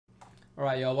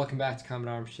Alright y'all, welcome back to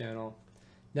Combat Arms channel.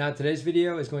 Now today's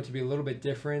video is going to be a little bit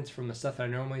different from the stuff that I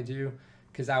normally do,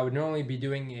 because I would normally be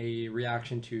doing a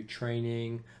reaction to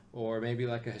training or maybe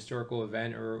like a historical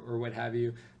event or what have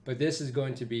you, but this is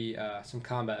going to be some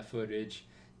combat footage.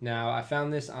 Now I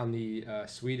found this on the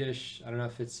Swedish, I don't know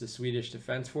if it's the Swedish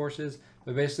Defense Forces,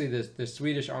 but basically the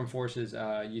Swedish Armed Forces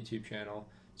YouTube channel.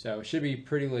 So it should be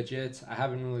pretty legit. I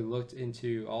haven't really looked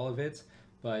into all of it,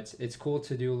 but it's cool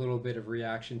to do a little bit of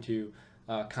reaction to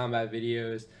combat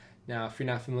videos. Now, if you're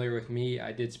not familiar with me,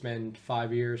 I did spend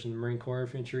 5 years in the Marine Corps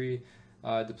Infantry,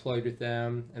 deployed with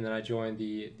them, and then I joined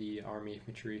the Army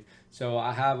Infantry. So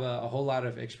I have a whole lot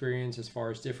of experience as far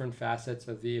as different facets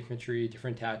of the infantry,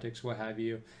 different tactics, what have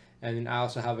you. And I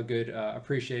also have a good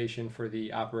appreciation for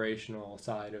the operational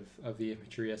side of the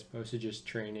infantry as opposed to just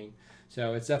training.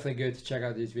 So it's definitely good to check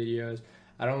out these videos.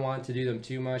 I don't want to do them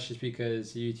too much just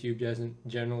because YouTube doesn't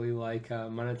generally like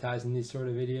monetizing these sort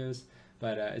of videos.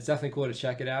 But it's definitely cool to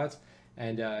check it out.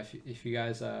 And if you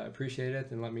guys appreciate it,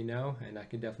 then let me know, and I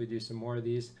can definitely do some more of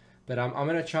these. But I'm going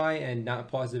to try and not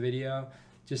pause the video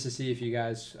just to see if you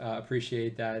guys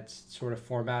appreciate that sort of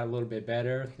format a little bit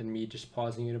better than me just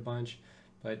pausing it a bunch.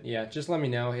 But yeah, just let me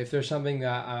know. If there's something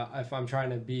that if I'm trying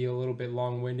to be a little bit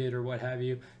long-winded or what have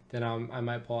you, then I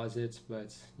might pause it.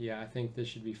 But yeah, I think this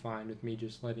should be fine with me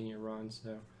just letting it run.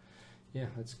 So yeah,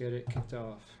 let's get it kicked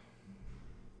off.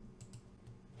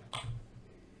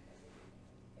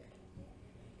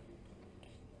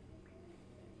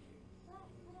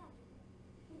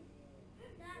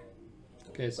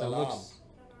 Okay,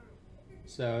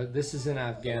 so this is in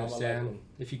Afghanistan,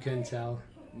 if you couldn't tell.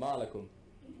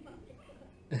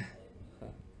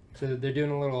 So they're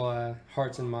doing a little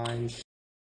hearts and minds.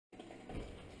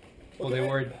 Well,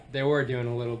 they were doing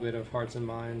a little bit of hearts and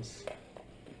minds.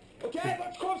 Okay,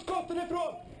 vart kom skotten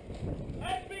ifrån?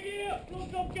 RPG,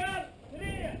 provstockar,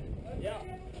 3! Ja.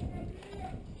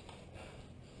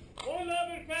 Håll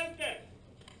över fältet!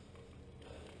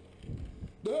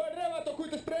 Du hörde att de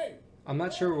skjuter spräng? I'm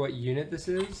not sure what unit this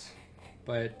is,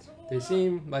 but they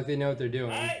seem like they know what they're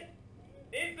doing. Nej!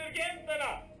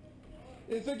 Insurgenterna!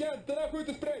 Insurgenterna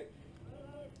skjuter spräng!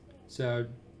 So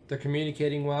they're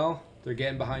communicating well, they're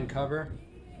getting behind cover,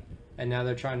 and now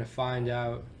they're trying to find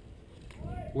out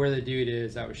where the dude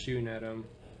is that was shooting at him.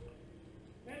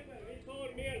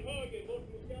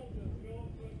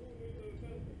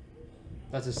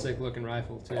 That's a sick looking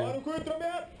rifle too.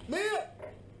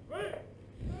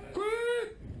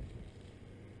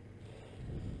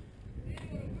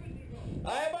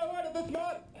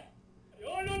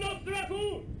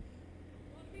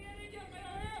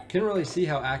 Couldn't really see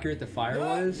how accurate the fire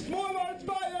was.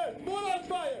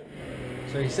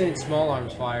 So he's saying small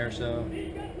arms fire, so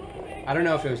I don't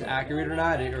know if it was accurate or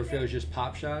not, or if it was just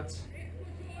pop shots.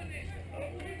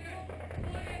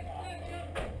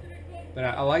 But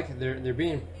I like they're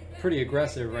being pretty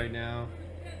aggressive right now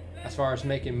as far as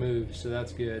making moves, so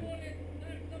that's good.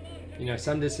 You know,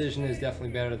 some decision is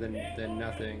definitely better than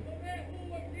nothing.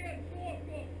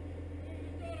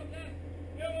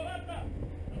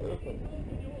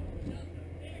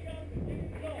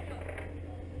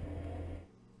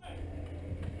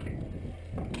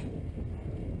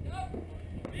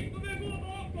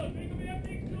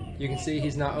 You can see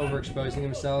he's not overexposing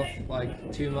himself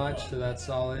like too much, so that's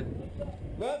solid.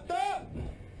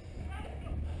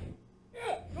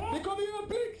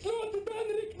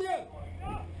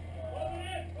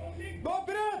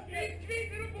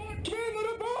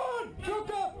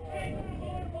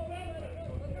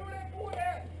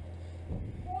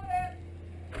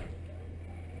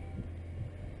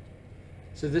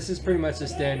 So this is pretty much the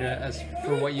standard as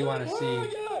for what you want to see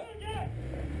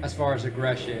as far as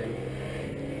aggression.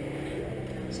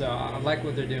 So I like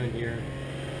what they're doing here.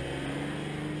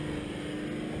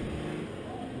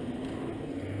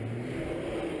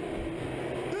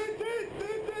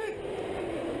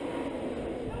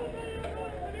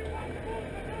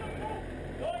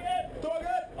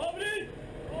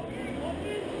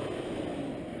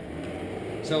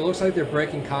 So it looks like they're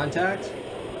breaking contact,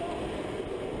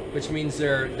 which means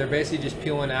they're basically just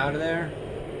peeling out of there.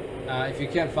 If you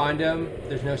can't find them,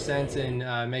 there's no sense in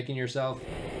making yourself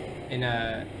in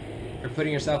a or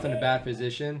putting yourself in a bad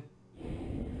position.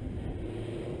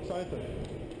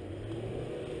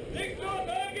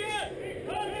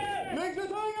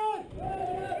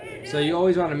 So you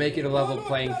always want to make it a level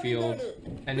playing field,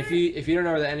 and if you don't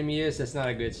know where the enemy is, that's not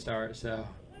a good start. So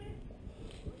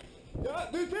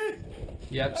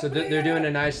yep, so they're doing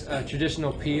a nice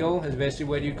traditional peel is basically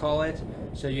what you call it.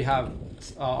 So you have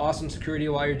awesome security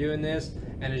while you're doing this,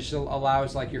 and it just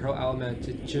allows like your whole element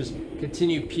to just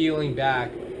continue peeling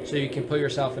back so you can put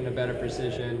yourself in a better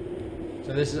position.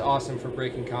 So this is awesome for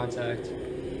breaking contact.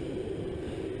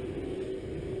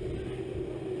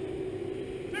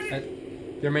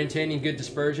 They're maintaining good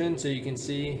dispersion, so you can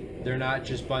see they're not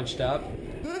just bunched up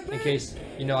in case,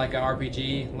 you know, like an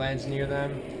RPG lands near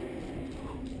them.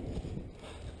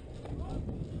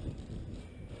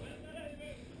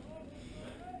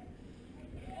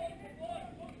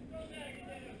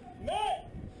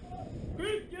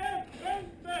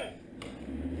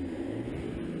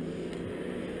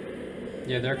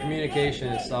 Yeah, their communication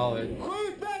is solid.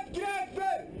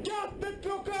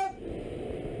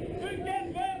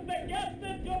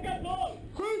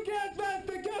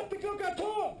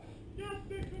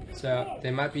 So they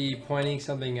might be pointing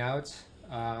something out.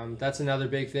 That's another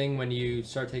big thing when you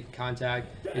start taking contact,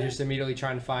 is just immediately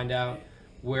trying to find out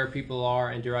where people are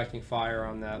and directing fire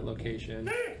on that location.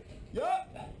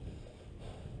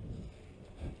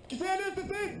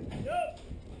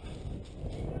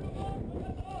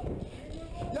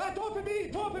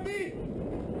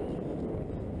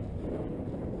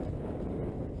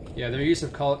 Yeah, their use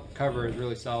of cover is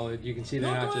really solid. You can see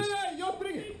they're not just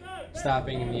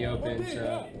stopping in the open,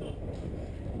 so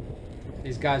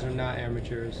these guys are not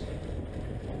amateurs.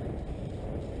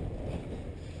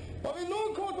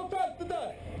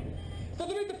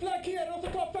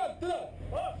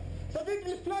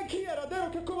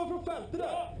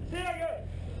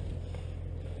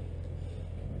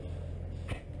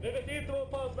 Det vet inte vad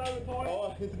fan stället har.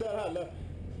 Ja, inte där heller.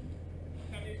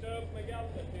 Kan ni köra upp med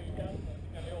galten till galten?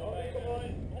 Kan ni hålla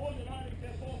den här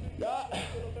i ja.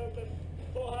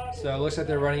 So it looks like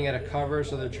they're running out of cover,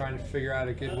 so they're trying to figure out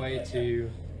a good way to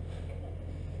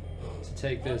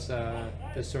take this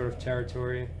this sort of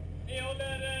territory.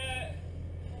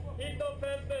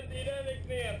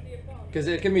 Because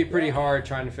it can be pretty hard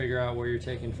trying to figure out where you're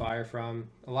taking fire from.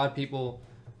 A lot of people,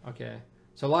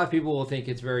 so a lot of people will think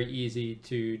it's very easy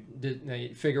to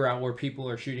figure out where people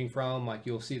are shooting from, like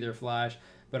you'll see their flash.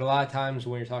 But a lot of times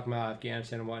when you're talking about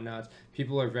Afghanistan and whatnot,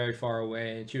 people are very far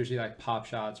away. It's usually like pop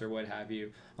shots or what have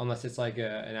you, unless it's like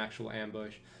an actual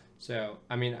ambush. So,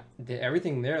 I mean,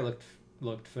 everything there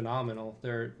looked phenomenal.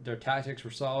 Their tactics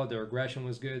were solid, their aggression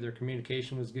was good, their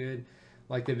communication was good.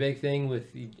 Like the big thing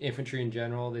with the infantry in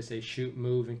general, they say shoot,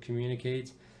 move, and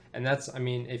communicate. And that's, I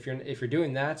mean, if you're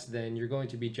doing that, then you're going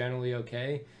to be generally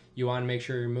okay. You want to make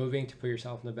sure you're moving to put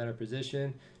yourself in a better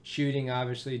position. Shooting,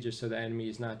 obviously, just so the enemy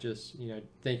is not just, you know,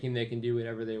 thinking they can do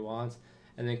whatever they want.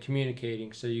 And then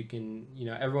communicating, so you can, you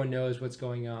know, everyone knows what's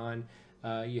going on.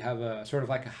 You have a sort of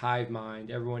like a hive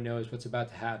mind. Everyone knows what's about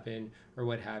to happen or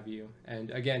what have you.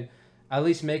 And again, at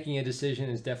least making a decision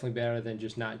is definitely better than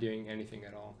just not doing anything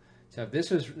at all. So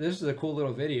this is a cool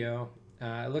little video.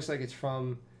 It looks like it's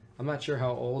from, I'm not sure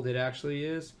how old it actually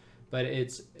is, but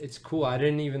it's cool. I've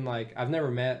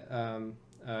never met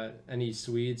any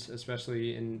Swedes,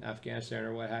 especially in Afghanistan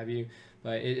or what have you.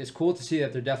 But it's cool to see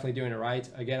that they're definitely doing it right.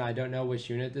 Again, I don't know which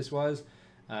unit this was,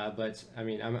 but I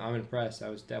mean, I'm impressed. That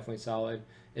was definitely solid.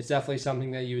 It's definitely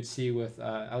something that you would see with,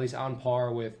 at least on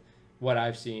par with what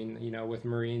I've seen, you know, with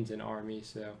Marines and Army.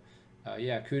 So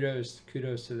yeah, kudos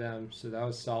to them. So that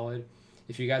was solid.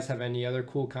 If you guys have any other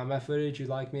cool combat footage you'd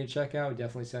like me to check out,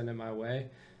 definitely send it my way.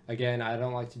 Again, I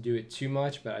don't like to do it too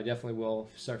much, but I definitely will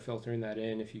start filtering that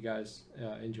in if you guys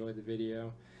enjoyed the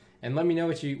video. And let me know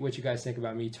what you guys think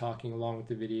about me talking along with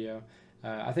the video.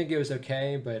 I think it was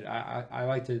okay, but I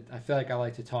feel like I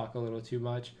like to talk a little too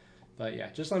much. But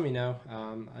yeah, just let me know.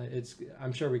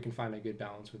 I'm sure we can find a good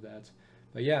balance with that.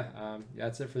 But yeah,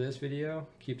 that's it for this video.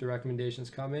 Keep the recommendations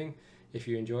coming. If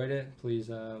you enjoyed it, please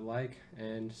like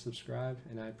and subscribe,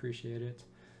 and I appreciate it.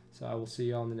 So I will see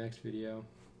you all in the next video.